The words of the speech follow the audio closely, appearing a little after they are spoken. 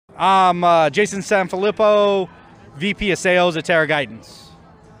I'm Jason Sanfilippo, VP of Sales at Terra Guidance.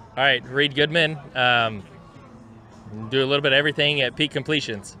 All right, Reed Goodman. Do a little bit of everything at Peak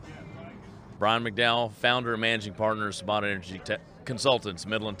Completions. Brian McDowell, founder and managing partner of Spot Energy Consultants,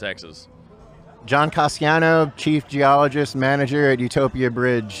 Midland, Texas. John Casciano, chief geologist, manager at Utopia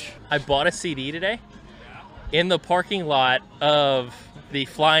Bridge. I bought a CD today in the parking lot of the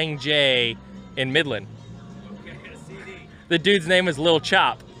Flying J in Midland. The dude's name is Lil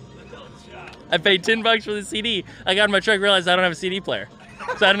Chop. I paid $10 for the CD. I got in my truck, realized I don't have a CD player.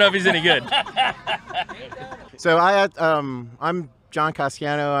 So I don't know if he's any good. So I'm John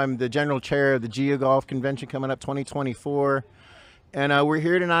Casciano. I'm the general chair of the GeoGulf convention coming up 2024. And we're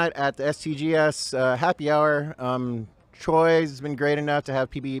here tonight at the STGS happy hour. Troy's been great enough to have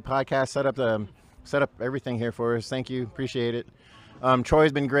PBE Podcast set up everything here for us. Thank you, appreciate it.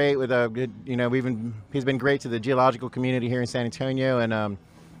 Troy's been great with he's been great to the geological community here in San Antonio, and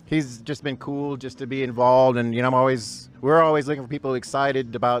he's just been cool just to be involved. And we're always looking for people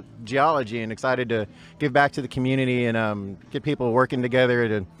excited about geology and excited to give back to the community and get people working together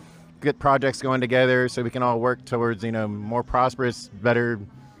to get projects going together so we can all work towards more prosperous, better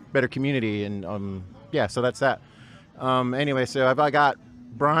community. And yeah, so that's that. Anyway, so I've got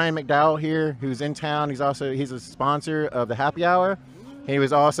Brian McDowell here, who's in town. He's a sponsor of the happy hour. He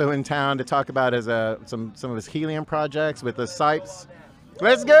was also in town to talk about his some of his helium projects with the Sipes.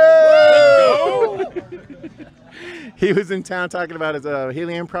 Let's go! He was in town talking about his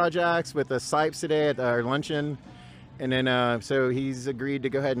helium projects with the Sipes today at our luncheon, and then so he's agreed to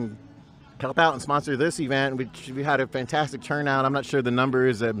go ahead and help out and sponsor this event. We had a fantastic turnout. I'm not sure the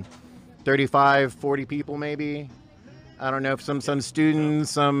numbers, 35, 40 people maybe. I don't know if some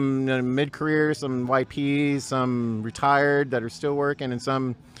students, some mid-career, some YPs, some retired that are still working, and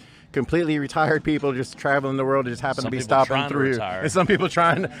some completely retired people just traveling the world, just happen to be stopping through. And some people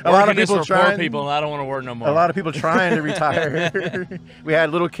trying. A lot of people trying. Poor people, and I don't want to work no more. A lot of people trying to retire. We had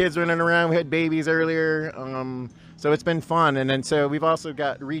little kids running around. We had babies earlier. So it's been fun. And then so we've also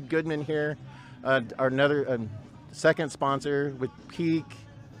got Reed Goodman here, another second sponsor with Peak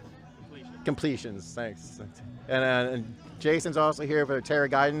Completions. Thanks. And Jason's also here for Terra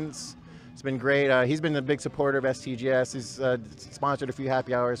Guidance. It's been great. He's been a big supporter of STGS. He's sponsored a few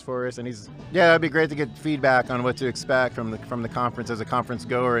happy hours for us, and it'd be great to get feedback on what to expect from the conference as a conference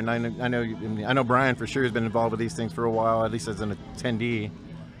goer. And I know Brian for sure has been involved with these things for a while, at least as an attendee.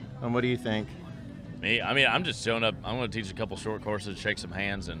 What do you think? Me, I'm just showing up. I'm going to teach a couple short courses, shake some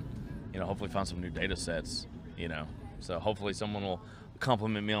hands, and hopefully find some new data sets. So hopefully someone will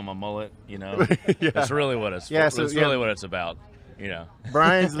compliment me on my mullet. Yeah. That's really what it's. Yeah, so, really what it's about.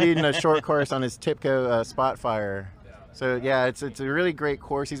 Brian's leading a short course on his TIPCO spot fire. So yeah, it's a really great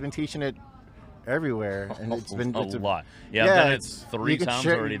course. He's been teaching it everywhere, and it's been a lot. Yeah, I've done it 3 times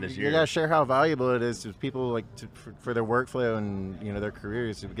already this year. You gotta share how valuable it is to people for their workflow and their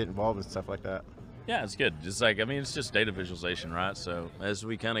careers to get involved with stuff like that. Yeah, it's good. Just it's just data visualization, right? So as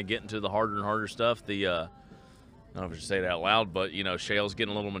we kind of get into the harder and harder stuff, I don't know if I should say it out loud, but shale's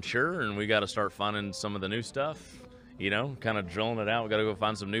getting a little mature, and we got to start finding some of the new stuff. Kind of drilling it out. We got to go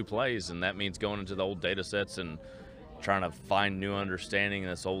find some new plays, and that means going into the old data sets and trying to find new understanding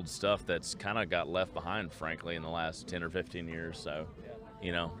of this old stuff that's kind of got left behind, frankly, in the last 10 or 15 years. So,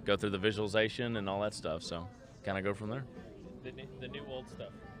 go through the visualization and all that stuff. So, kind of go from there. The new old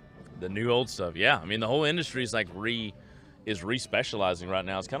stuff. The new old stuff, yeah. The whole industry is re-specializing right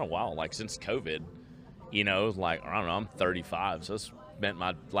now. It's kind of wild. Since COVID, I don't know, I'm 35, so I spent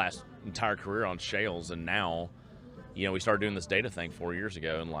my last entire career on shales, and now, we started doing this data thing 4 years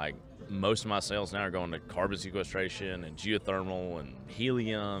ago, and most of my sales now are going to carbon sequestration and geothermal and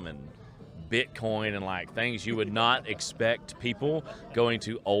helium and Bitcoin and things you would not expect people going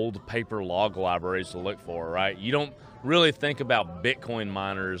to old paper log libraries to look for, right? You don't really think about Bitcoin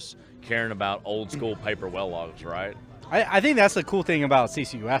miners caring about old school paper well logs, right? I think that's the cool thing about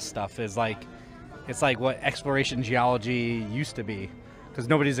CCUS stuff is it's like what exploration geology used to be, because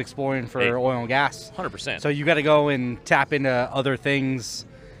nobody's exploring for oil and gas. 100%. So you got to go and tap into other things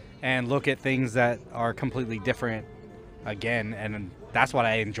and look at things that are completely different again. And that's what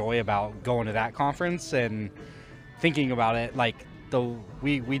I enjoy about going to that conference and thinking about it.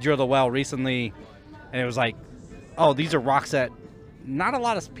 We drilled a well recently, and it was oh, these are rocks that not a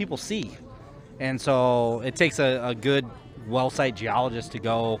lot of people see. And so it takes a good well site geologist to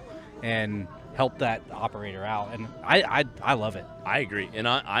go and help that operator out, and I love it. I agree, and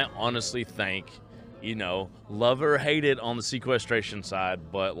I honestly think, love or hate it on the sequestration side,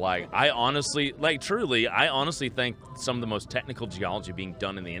 but I honestly think some of the most technical geology being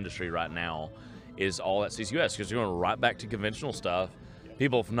done in the industry right now is all at CCUS, because you're going right back to conventional stuff.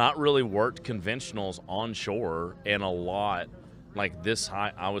 people have not really worked conventionals onshore in a lot like this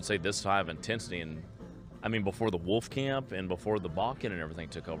high. I would say this high of intensity, and I mean before the Wolf Camp and before the Bakken and everything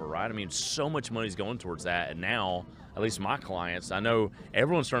took over, right? I mean, so much money's going towards that, and now at least my clients, I know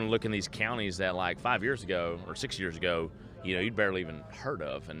everyone's starting to look in these counties that like 5 years ago or 6 years ago, you know, you'd barely even heard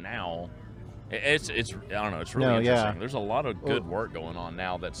of, and now it's I don't know, it's really interesting. There's a lot of good work going on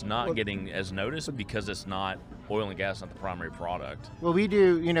now that's not getting as noticed because it's not oil and gas, not the primary product. Well, we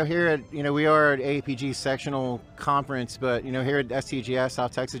do, you know, here at, you know, we are at APG sectional conference, but, you know, here at STGS,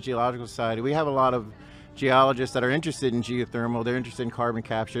 South Texas Geological Society, we have a lot of geologists that are interested in geothermal, they're interested in carbon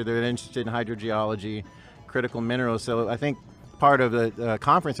capture, they're interested in hydrogeology, critical minerals. So I think part of the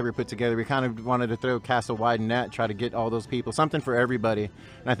conference that we put together, we kind of wanted to cast a wide net, try to get all those people, something for everybody.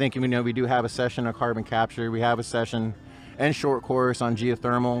 And I think, you know, we do have a session on carbon capture, we have a session and short course on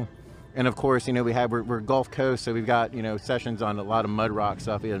geothermal. And of course, you know, we're Gulf Coast, so we've got, you know, sessions on a lot of mud rock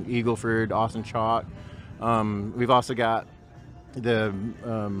stuff, you know, Eagleford, Austin Chalk. We've also got the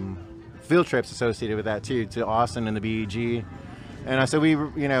field trips associated with that too, to Austin and the BEG. And so we,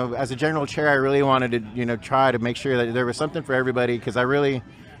 you know, as a general chair, I really wanted to, you know, try to make sure that there was something for everybody, because I really,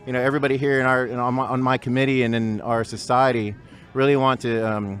 you know, everybody here in our, on my committee and in our society really want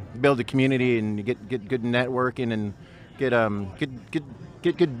to build a community and get good networking and get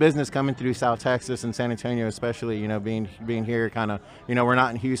good business coming through South Texas and San Antonio, especially, you know, being here kind of, you know, we're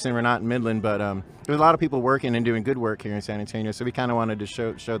not in Houston, we're not in Midland, but there's a lot of people working and doing good work here in San Antonio, so we kind of wanted to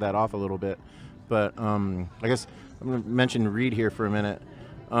show that off a little bit. But I guess I'm going to mention Reed here for a minute.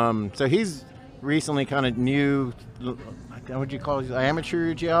 So he's recently kind of new, what would you call it,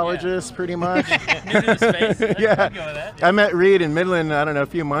 amateur geologist, pretty much. New to the space. Yeah. Go with that. I met Reed in Midland, I don't know, a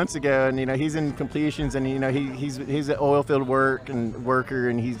few months ago, and, you know, he's in completions, and, you know, he's an oil field worker,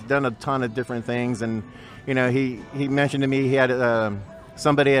 and he's done a ton of different things. And, you know, he mentioned to me he had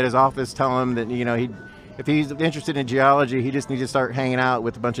somebody at his office tell him that, you know, if he's interested in geology, he just needs to start hanging out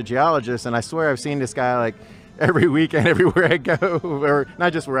with a bunch of geologists. And I swear I've seen this guy like every weekend, everywhere I go, or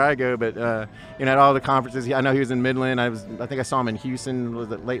not just where I go, but you know, at all the conferences. I know he was in Midland. I think I saw him in Houston.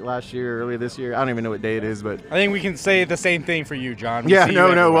 Was it late last year, earlier this year? I don't even know what day it is, but I think we can say the same thing for you, John. Yeah,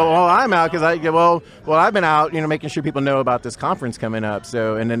 no. Well, I'm out because I've been out, you know, making sure people know about this conference coming up.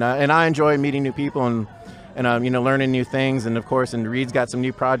 So, and then and I enjoy meeting new people and you know, learning new things. And of course, and Reed's got some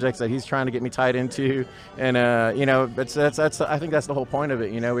new projects that he's trying to get me tied into. And you know, that's I think that's the whole point of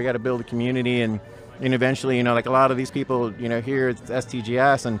it. You know, we got to build a community, and eventually, you know, like a lot of these people, you know, here at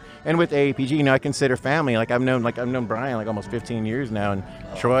STGS and with AAPG, you know, I consider family. Like I've known Brian like almost 15 years now, and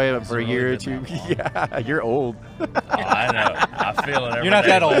Troy for a year or two. Yeah, you're old. Oh, I know. I feel it. You're not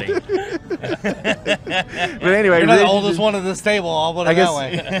that old. But anyway, you're not the oldest one at this table. I'll put it that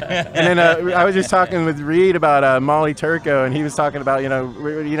way. And then I was just talking with Reed about Molly Turco, and he was talking about, you know,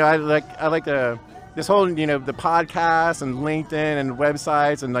 I like this whole, you know, the podcast and LinkedIn and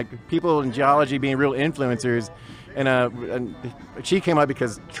websites and like people in geology being real influencers. And she came up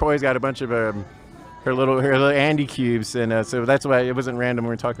because Troy's got a bunch of her little Andy cubes, and so that's why it wasn't random. We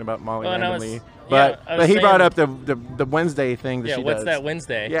were talking about Molly randomly. But he brought up the Wednesday thing that she does. Yeah, what's that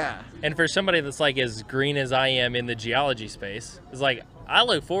Wednesday? Yeah. And for somebody that's like as green as I am in the geology space, it's like I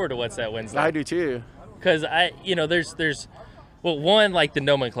look forward to what's that Wednesday. I do too. Because you know, there's well, one, like the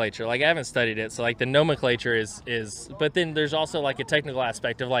nomenclature, like I haven't studied it, so like the nomenclature is, but then there's also like a technical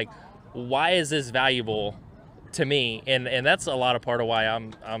aspect of like, why is this valuable to me? And that's a lot of part of why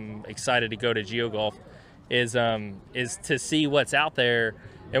I'm excited to go to GeoGulf, is to see what's out there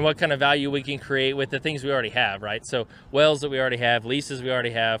and what kind of value we can create with the things we already have, right? So wells that we already have, leases we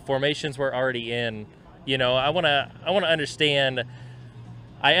already have, formations we're already in. You know, I wanna understand.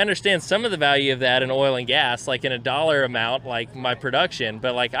 I understand some of the value of that in oil and gas, like in a dollar amount, like my production,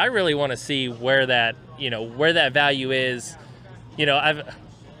 but like I really want to see where that, you know, where that value is. You know, I'm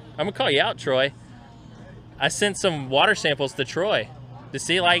gonna call you out, Troy. I sent some water samples to Troy to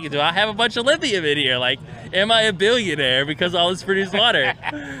see, like, do I have a bunch of lithium in here? Like, am I a billionaire because all this produced water?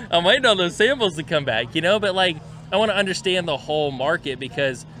 I'm waiting on those samples to come back, you know, but like, I want to understand the whole market,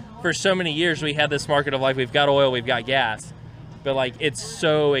 because for so many years we had this market of like, we've got oil, we've got gas. But like, it's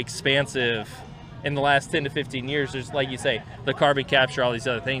so expansive in the last 10 to 15 years. There's, like you say, the carbon capture, all these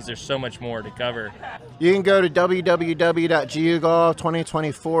other things. There's so much more to cover. You can go to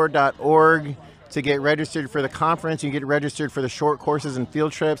www.geogulf2024.org to get registered for the conference. You can get registered for the short courses and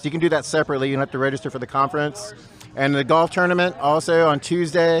field trips. You can do that separately. You don't have to register for the conference. And the golf tournament also on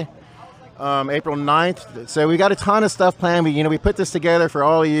Tuesday. April 9th. So we got a ton of stuff planned. We put this together for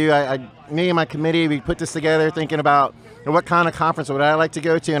all of you. Me and my committee, we put this together thinking about what kind of conference would I like to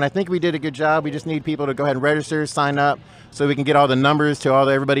go to, and I think we did a good job. We just need people to go ahead and register, sign up, so we can get all the numbers to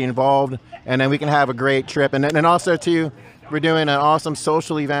everybody involved, and then we can have a great trip. And then also too, we're doing an awesome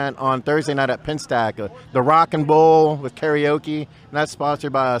social event on Thursday night at Pinstack, the Rock and Bowl with karaoke, and that's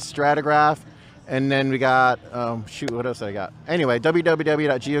sponsored by Stratigraph. And then we got, what else I got? Anyway,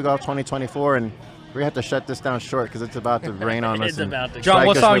 www.GeoGulf2024, and we have to shut this down short because it's about to rain on us. It's about to. John,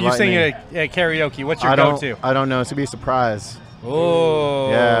 what song you sing at karaoke? What's your go-to? I don't know. It's going to be a surprise. Oh.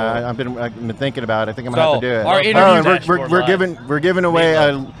 Yeah, I've been thinking about it. I think I'm going to have to do it. Our interview we're giving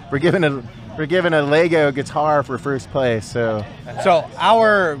away we're giving a Lego guitar for first place. So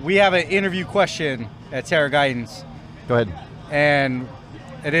we have an interview question at Terra Guidance. Go ahead. And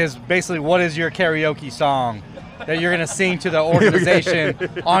it is basically, what is your karaoke song that you're going to sing to the organization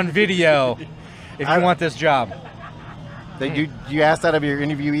on video if you want this job? You asked that of your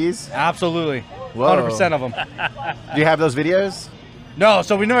interviewees? Absolutely. Whoa. 100% of them. Do you have those videos? No,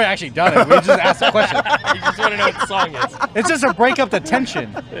 so we've never actually done it. We just asked the question. You just want to know what the song is. It's just to break up the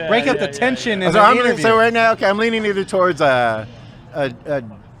tension. Tension in so the interview. So right now, okay, I'm leaning either towards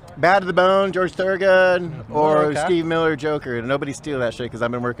Bad to the Bone, George Thorogood, or Steve Miller, Joker. Nobody steal that shit because I've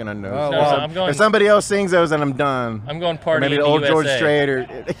been working on those. Oh, well, if somebody else sings those, then I'm done. I'm going party. Maybe in the old USA. George Strait or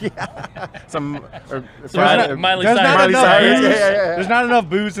Miley Cyrus. There's not enough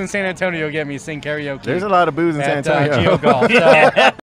booze in San Antonio to get me to sing karaoke. There's a lot of booze in San Antonio. GeoGulf. So